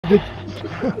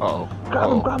Oh.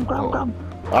 Grab him, grab him, grab him, grab him.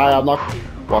 I'm not.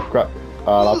 What crap?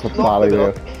 That's a pally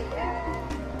there.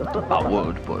 I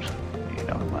would, but you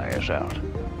know my ass out.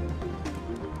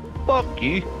 Fuck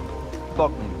you.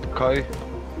 Fucking cow.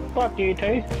 Fuck you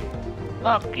too.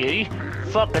 Fuck you.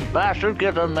 Fucking bastard,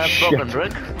 get on that fucking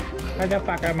drink. What the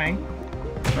fucker, man?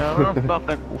 No,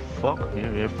 fucking, oh fuck,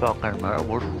 you fucking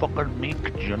where's fucking me,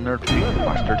 Junior, you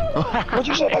bastard. What'd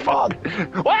you say, my god?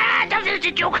 What? That's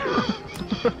a joke!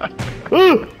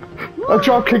 I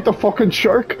drop kicked the fucking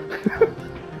shark.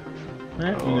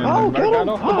 Oh, get him!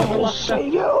 Oh, say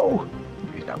you!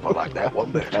 He's not gonna like that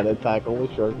one bit. An attack on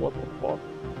the shark, what the fuck?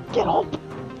 Get up!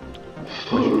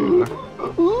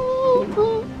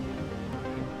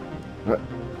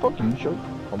 Fuck you, shark.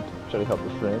 I'm trying to help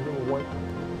his friend or what?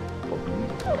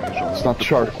 It's not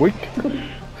Shark Week.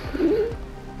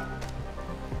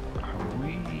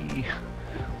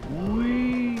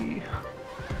 Wee.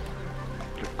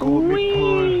 Let go of me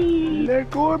pool. Let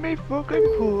go of me fucking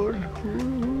pool.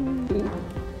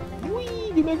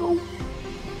 Wee, you may go.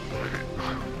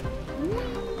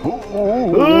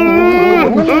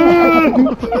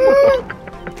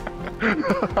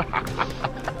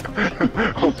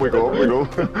 Up we go, up we go.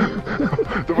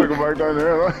 Don't we go back down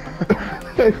there, huh?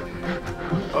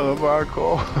 Oh, the back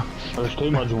call. There's too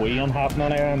much weeing happening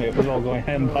there and it was all going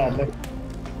in badly.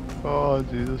 Oh,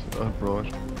 Jesus. Oh, bros.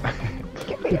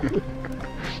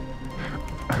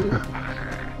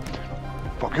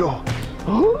 Fuck you.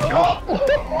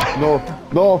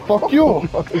 No, fuck you.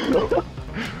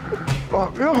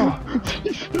 Fuck you.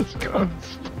 Jesus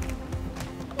Christ.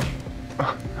 I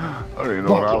don't even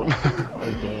know what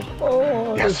happened.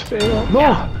 Oh, yes.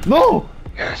 No.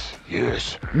 Yes.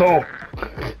 Yes. No.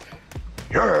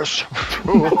 Yes.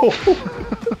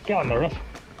 Get on the roof.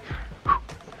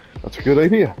 That's a good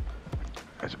idea.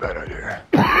 That's a bad idea.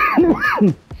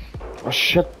 Oh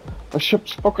shit. The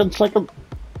ship's fucking sinking.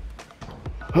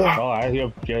 Oh,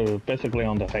 you're basically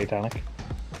on the Titanic.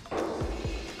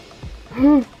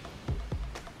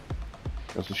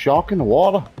 There's a shark in the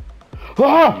water.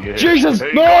 Ah! Yeah. Jesus!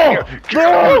 Hey, No!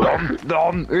 No!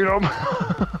 Dumb, eat him!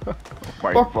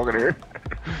 My Fuck. fucking ear.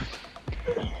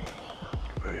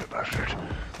 You bastard.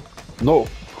 No.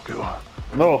 Fuck you.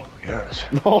 No. Yes.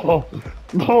 No.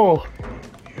 No.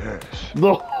 Yes.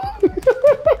 No.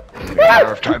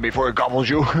 Matter of time before it gobbles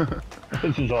you.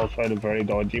 This is all sounding very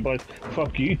dodgy, but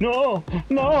fuck you. No!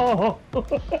 No!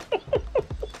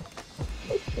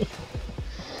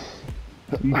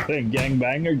 You saying gang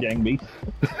bang or gang beat?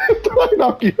 Did I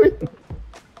knock you in?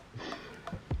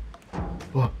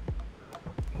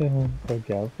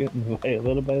 Okay, I was getting away a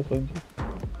little bit, wasn't you?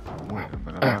 Wait a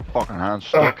minute, my fucking hand's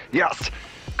stuck. Yes!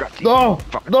 Got you. No!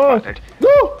 Fucking No! bastard.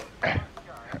 No!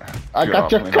 I Get got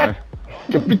off your me cut! now.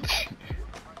 You bitch!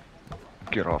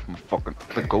 Get off my fucking...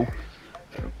 Let go.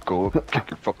 Go, kick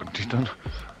your fucking teeth in.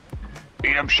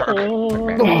 Eat him, shark! Oh,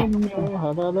 it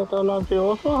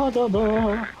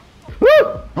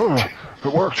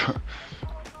worked!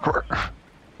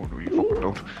 What do you fucking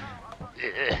don't?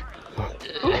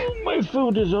 Oh, my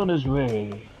food is on its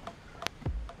way.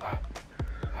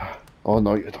 Oh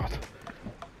no, you don't.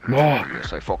 No!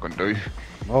 Yes, I fucking do.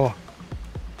 No!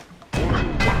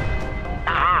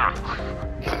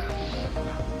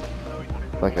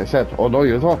 Like I said, oh no,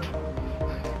 you don't.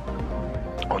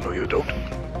 Oh no, you don't.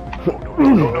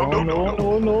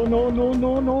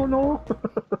 No.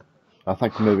 I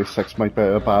think maybe 6 might be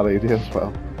a bad idea as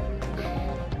well.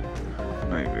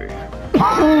 Maybe.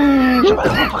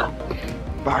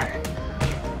 Bye.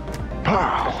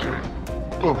 Pow!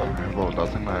 Oh, well, that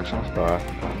thing by accident.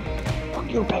 Fuck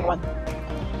you, penguin.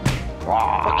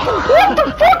 What the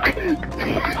fuck?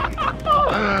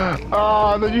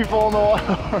 Ah, did you fall in the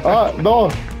water? No!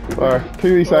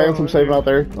 2 seconds, I'm saving out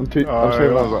there. I'm saving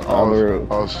out on the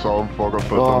road. I was so fucking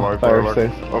put Oh, in my fire like,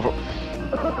 safe. oh,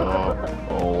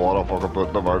 what a fucking put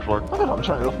in the mouth like. I'm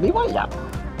trying to look me, why that?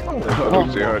 I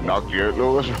don't see how it knocked you out,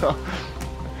 Lewis.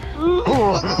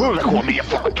 Oh, let go of me, you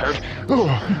fucking turd.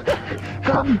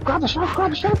 Grab the shark, grab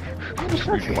the shark.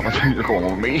 You're going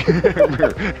with me.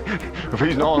 If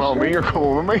he's not on me, you're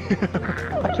going with me.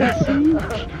 I can't see.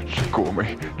 Just go with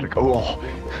me. Like, oh.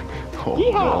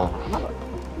 Yeehaw!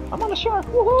 I'm on a shark,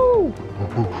 woohoo!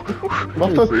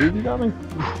 Nothing. You got me.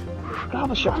 Grab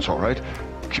the shark. That's alright.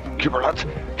 Keep her lads.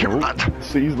 Keep her lads.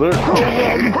 Seize there.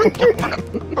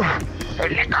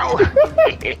 Let go.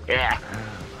 Yeah.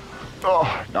 Oh,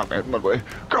 knock me out of my way.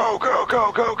 Go.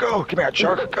 Give me that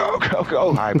shark. Go.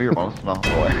 Hi, be your mouth. No,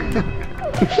 no way.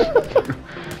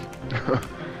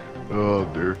 Oh,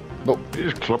 dear. No. You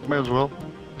just clipped me as well.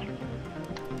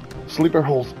 Sleeper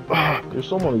holes. There's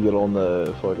someone to get on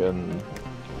the fucking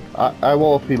I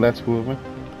will if he lets go of me.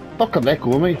 Fucking let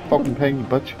go of me, fucking penguin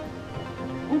bitch.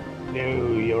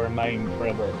 No, you're mine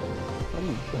forever. What are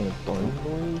you trying to down,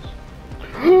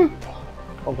 boys?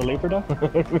 Of the leaper down?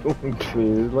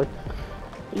 Please, like.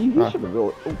 You should have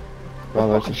go. Oh, Well,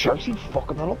 there's fucking a sharks, he's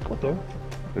fucking that up. What there?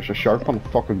 There's a shark on the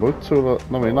fucking boat, so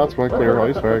I mean that's going to clear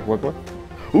ice very quickly.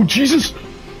 Oh Jesus!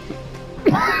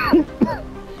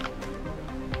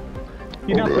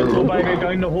 You not put the bag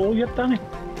down the hole yet, Danny?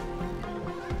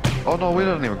 Oh no, we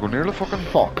didn't even go near the fucking.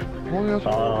 Fuck! Oh yes,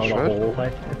 Oh, the shit. hole,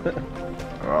 hey.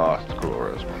 Ah, it's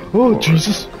glorious, man. Oh Glorious.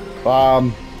 Jesus!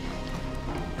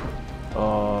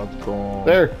 Oh, it's gone.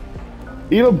 There!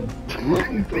 Eat him!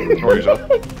 Oh, he's up.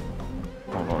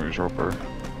 Oh no, he's up there.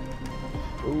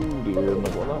 Oh dear, I'm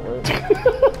not going that way.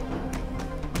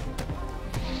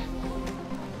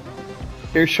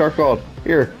 Here's Shark God.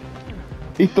 Here.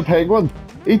 Eat the penguin!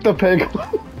 Eat the penguin!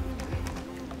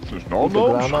 There's no The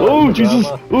no. grandma. Oh the Jesus!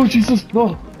 grandma. Oh Jesus!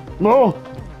 No! No!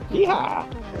 Yeah.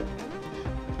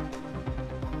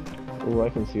 Oh, I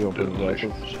can see open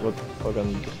vessels. What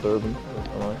fucking disturbing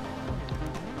am I?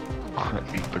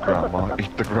 Eat the grandma.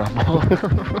 Eat the grandma.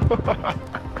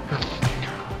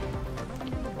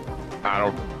 I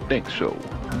don't think so.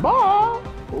 Bah!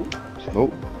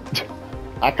 No.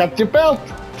 I got your belt!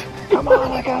 Come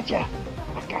on, I got ya.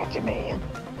 I got you, man.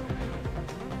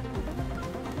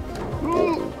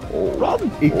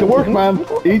 Run! Eat the workman!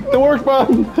 Eat the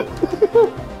workman!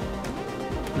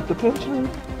 Eat the pensioner.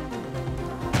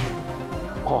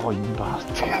 Oh, you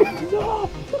bastard. No!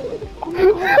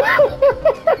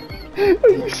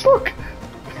 You suck!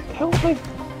 Help me!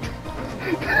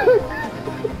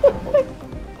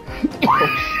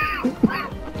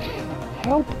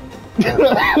 Help! What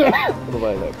have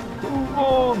I like?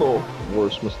 Oh no!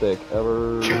 Worst mistake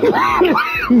ever.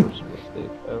 Worst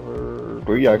mistake ever.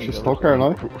 Were you actually stuck there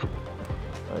now?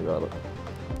 I got it.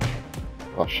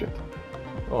 Oh shit.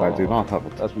 Oh, I do not have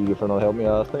it. That's what you get for not helping me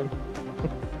last time.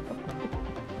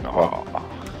 Oh.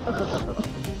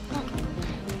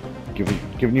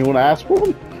 Giving you an ass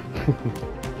woman?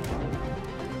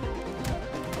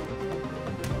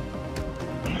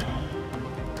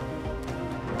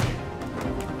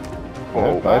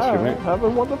 Oh, That's you, mate. Have a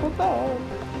wonderful day.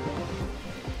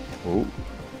 Oh.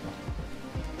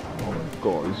 Oh my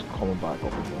god, he's coming back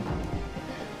up again.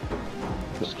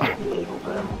 Just get the leg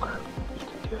over there, Walker. You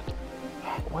can do it.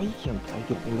 Why can't I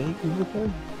get the leg over there?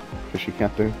 Because you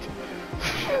can't do it.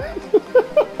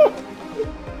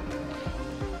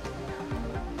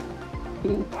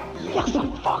 Yes, I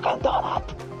fucking done it!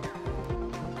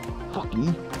 Fuck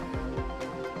you.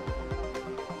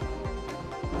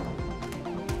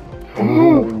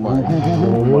 Oh my.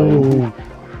 Oh my.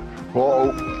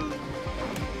 Whoa.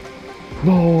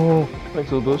 No! Thanks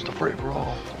for the boost. Free for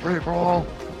all. Free for all.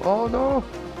 Oh no.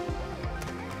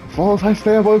 As long as I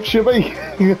stay above Shibby!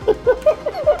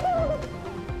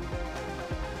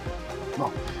 No.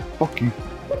 Fuck you.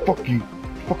 Fuck you.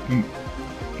 Fuck you.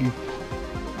 Fuck you.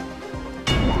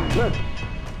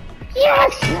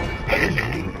 Yes!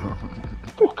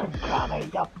 Fucking granny,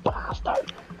 you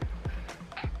bastard!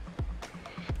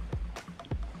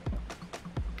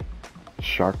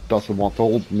 Shark doesn't want to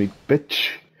hold me,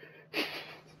 bitch.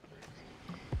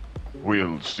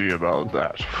 We'll see about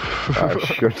that.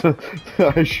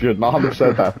 I should not have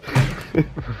said that.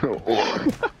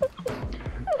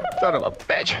 Son of a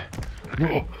bitch.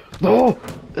 No! No!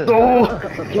 No!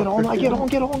 Get on, I get on,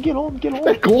 get on, get on, get on!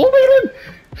 Let go of me then!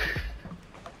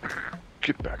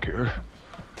 Get back here.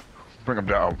 Bring him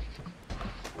down.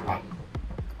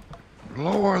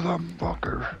 Lower them,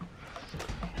 fucker.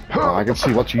 Oh, I can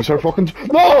see what you are fucking.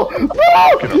 No!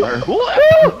 No! Get in there.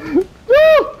 No!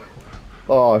 No!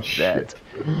 Oh shit.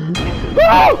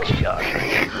 No!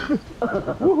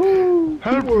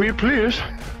 Help me, please.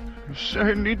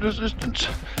 I need assistance.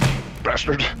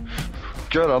 Bastard.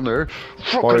 Get on there.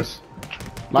 Fucking. Boys,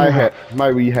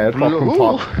 my wee head fucking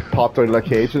popped out of the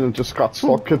cage and it just got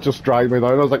stuck. It just dragged me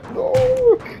down. I was like, no!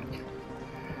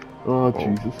 Oh,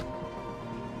 Jesus.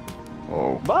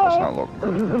 Oh, that's not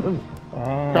looking.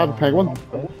 Grab the penguin.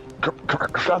 Come here.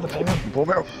 Grab the penguin. Pull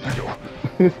me out. Thank you.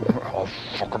 Oh,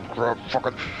 fucking grab,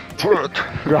 fucking. Pull it.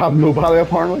 Grab nobody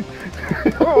apparently.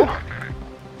 Oh.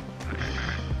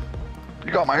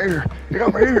 You got my ear. You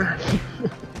got my ear.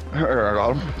 There, I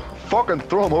got him. Fucking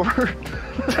throw him over.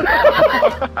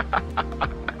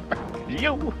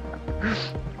 Yo.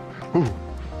 Ooh.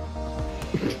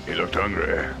 He looked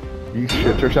hungry. You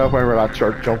shit yourself whenever that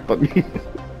shark jumped at me.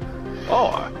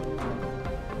 Oh.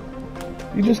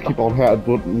 You just keep on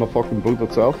headbutting the fucking boot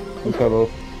itself instead of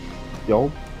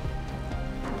yelling.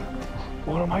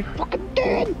 What am I fucking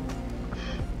doing?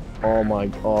 Oh my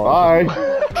god. Bye!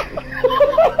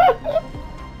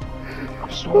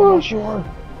 I'm not sure.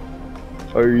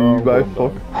 Are you Oh, my I'm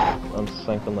fuck? done. I'm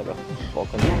sinking like a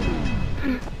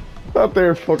fucking... That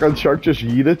there fucking shark just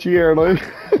yeeted at you here now.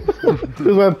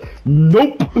 Just went,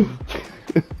 nope!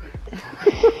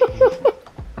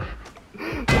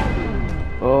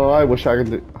 Oh, I wish I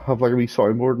could have like a wee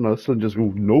soundboard and this and just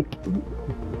go, nope.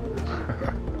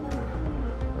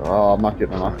 Oh, I'm not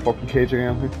getting in that fucking cage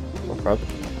again. Fuck that.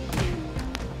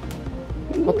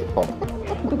 What the fuck?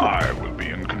 I will be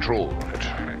in control of it.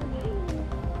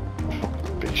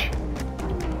 Bitch.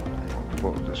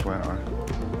 Well, this way,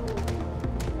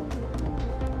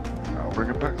 I'll bring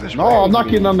it back this way. No, I'm not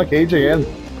getting in the cage again.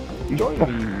 Join me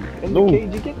in No. the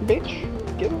cage again,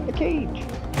 bitch. Get in the cage.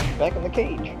 Back in the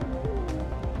cage.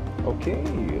 Okay.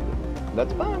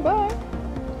 That's fine, bye.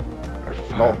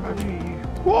 No.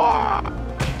 What?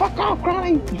 Fuck off,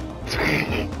 Granny.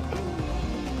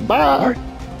 Bye!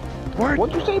 What?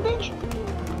 What'd you say, bitch?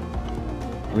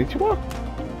 I need to walk.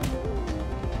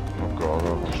 Oh god,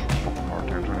 that was fucking hard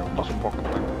times when it doesn't fucking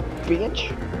Bitch.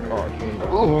 Oh, I came back.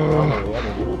 Oh,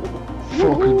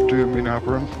 fucking doom me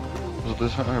nappering. Was it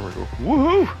this? There we go.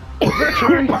 Woohoo!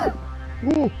 Victory!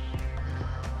 Woo!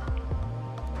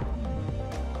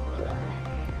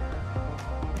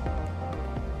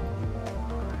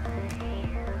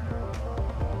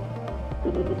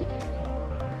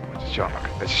 It's a shark.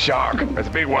 It's a shark. It's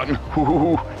a big one.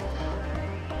 Woo-hoo-hoo.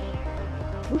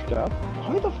 Who's that?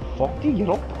 How the fuck do you get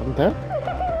up? I'm there.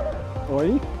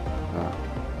 Oi. Ah.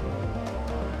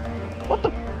 What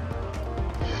the?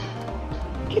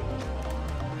 Get...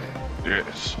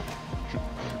 Yes.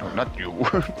 No, not you.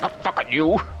 Not fucking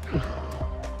you.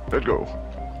 Let go,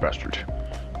 bastard.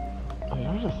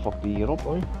 How the fuck do you get up,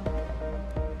 oi?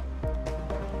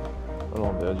 I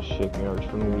don't know, just shake me arse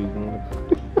for no reason. What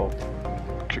the fuck?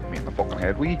 Kick me in the fucking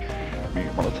head, me a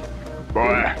minute.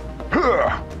 Boy.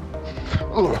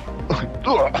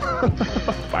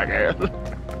 Backhead.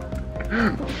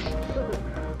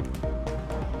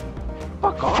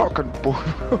 Fuck off! Fucking boy.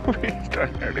 He's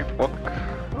down there, they fuck.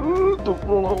 Don't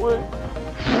run away.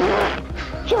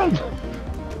 Child!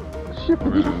 Shit, but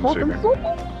you Didn't see fucking me.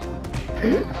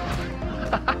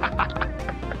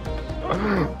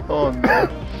 Oh no.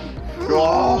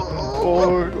 Oh,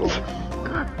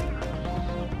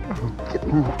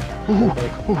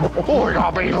 oh, he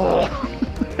got me. Oh.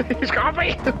 He's got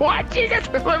me. What? Jesus.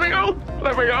 Let me go.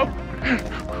 Let me go.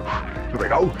 Let me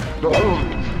go. No.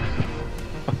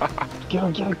 Get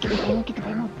on, get the payment, get the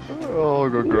payment. Oh,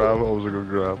 good grab. That was a good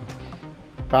grab.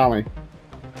 Tommy,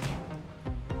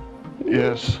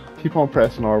 Yes. keep on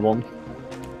pressing R1.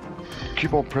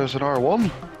 Keep on pressing R1.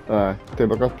 They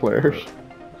look at players.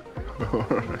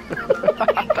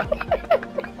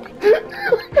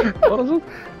 What is it?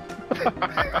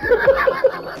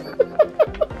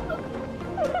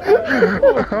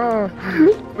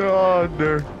 Oh,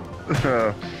 dear.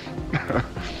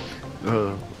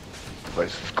 If I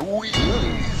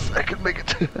squeeze, I can make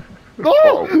it.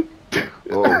 No!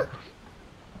 Oh.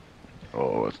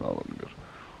 Oh, it's not looking good.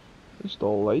 It's still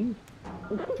alive. I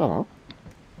don't know.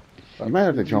 You might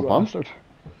have to jump on. Did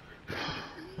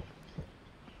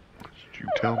you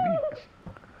tell me?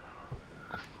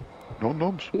 No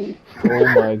nums. Oh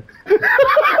my.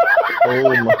 Oh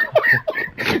my.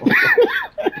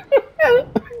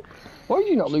 Why did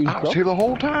you not lose I was grip? here the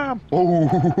whole time. Oh.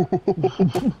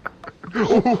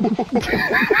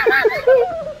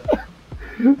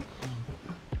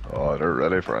 Oh, they're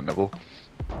ready for a nibble.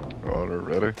 Oh, they're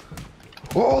ready.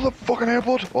 Oh, the fucking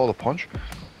headbutt. Oh, the punch.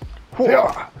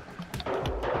 Yeah.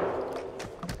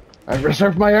 I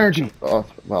reserved my energy. Oh,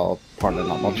 well, apparently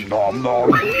not much. Nom nom.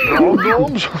 Nom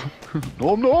noms.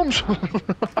 Nom noms.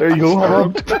 There you go,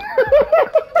 hold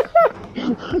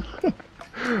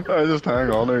I just hang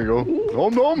on, there you go.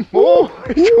 Nom nom. Oh,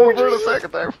 he's going for the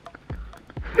second time.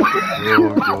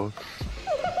 Oh, God.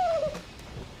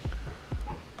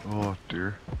 Oh,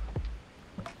 dear.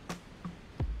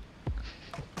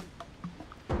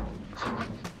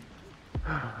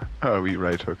 Oh, we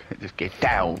right hook. Just get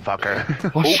down, fucker.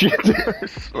 Oh, shit.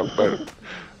 Slump out.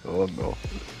 Oh, no.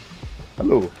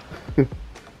 Hello.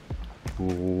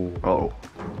 Oh. Oh.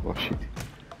 Oh, shit.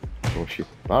 Oh, shit.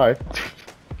 Bye.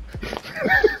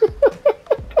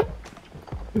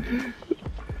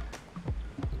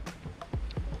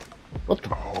 What the?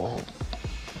 Oh.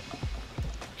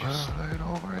 Just right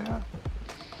over here.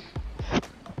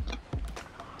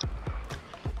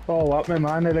 Oh, what, my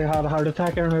man nearly had a heart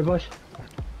attack there now, boys.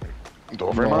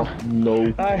 Over, man.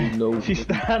 No. Aye, No. she's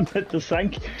standing at the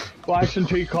sink, washing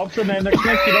 2 cups, and then next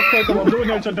minute she looks out the window and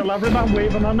there's a delivery man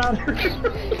waving on at her.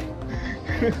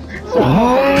 So,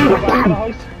 back in the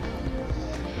house.